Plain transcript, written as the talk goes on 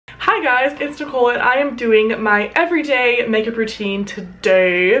Hi guys, it's Nicole and I am doing my everyday makeup routine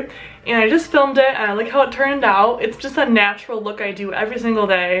today. And I just filmed it and I like how it turned out. It's just a natural look I do every single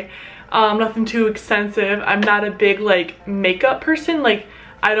day. Nothing too extensive. I'm not a big like makeup person. Like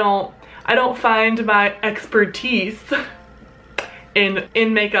I don't find my expertise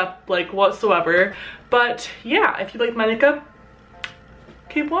in makeup like whatsoever. But yeah, if you like my makeup,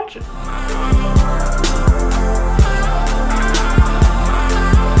 keep watching.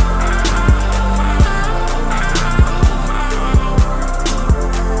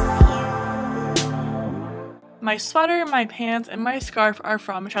 My sweater, my pants, and my scarf are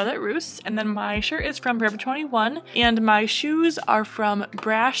from Charlotte Russe, and then my shirt is from Forever 21, and my shoes are from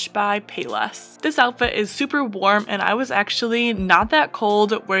Brash by Payless. This outfit is super warm, and I was actually not that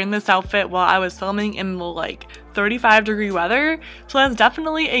cold wearing this outfit while I was filming in the like 35-degree weather, so that's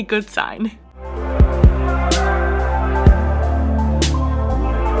definitely a good sign.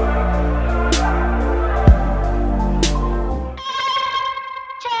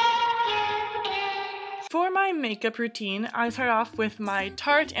 For my makeup routine, I start off with my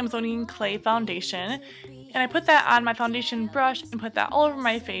Tarte Amazonian Clay foundation, and I put that on my foundation brush and put that all over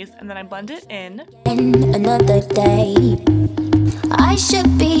my face, and then I blend it in. Another day, I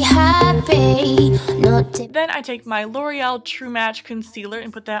should be happy. Then I take my L'Oreal True Match concealer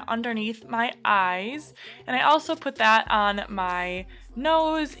and put that underneath my eyes, and I also put that on my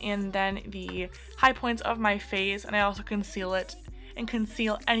nose and then the high points of my face, and I also conceal it and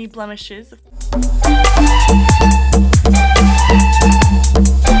conceal any blemishes.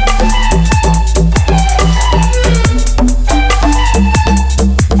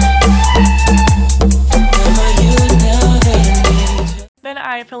 Then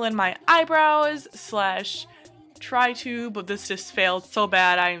I fill in my eyebrows slash try to, but this just failed so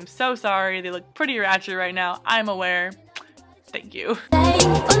bad. I am so sorry. They look pretty ratchet right now. I'm aware. Thank you.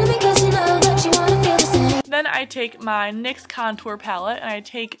 Then I take my NYX contour palette and I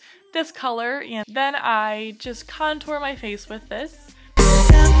take this color and then I just contour my face with this.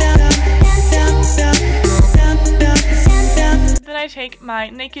 Then I take my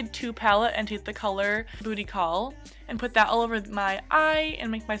Naked 2 palette and take the color Booty Call and put that all over my eye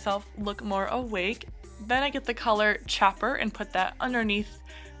and make myself look more awake. Then I get the color Chopper and put that underneath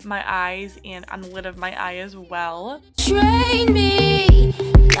my eyes and on the lid of my eye as well. Train me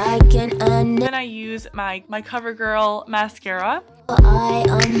like then I use my CoverGirl mascara. Eye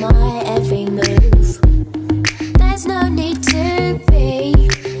on my every move. There's no need to be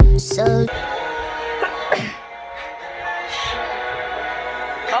so.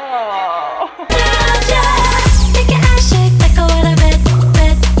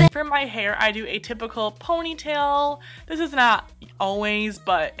 For my hair, I do a typical ponytail. This is not always,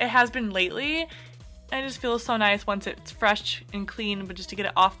 but it has been lately. And it just feels so nice once it's fresh and clean, but just to get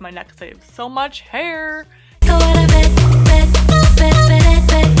it off my neck because I have so much hair. Alright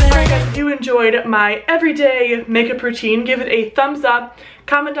guys, if you enjoyed my everyday makeup routine, give it a thumbs up.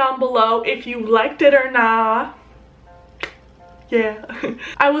 Comment down below if you liked it or not. Yeah.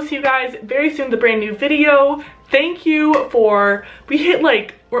 I will see you guys very soon with a brand new video. Thank you for,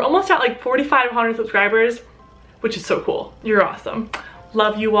 we're almost at like 4,500 subscribers, which is so cool. You're awesome.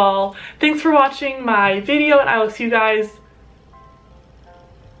 Love you all. Thanks for watching my video, and I will see you guys,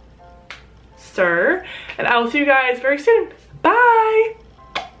 and I will see you guys very soon. Bye!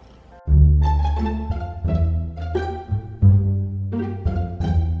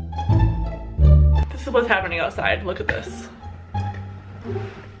 This is what's happening outside. Look at this.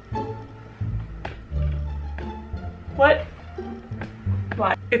 What?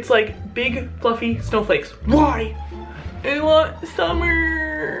 Why? It's like big fluffy snowflakes. Why? I want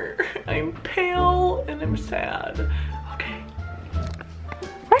summer. I'm pale and I'm sad. Okay.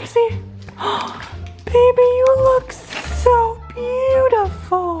 Rexy. Baby, you look so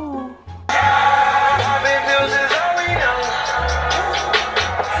beautiful.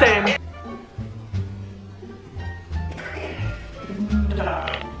 Same.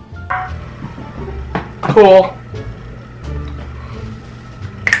 Cool.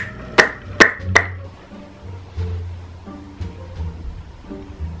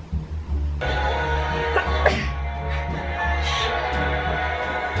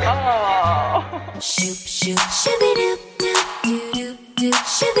 Shoop shoop shooby doo doo doo doo doo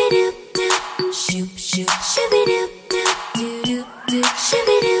shooby doo doo shoop shoop shooby doo doo.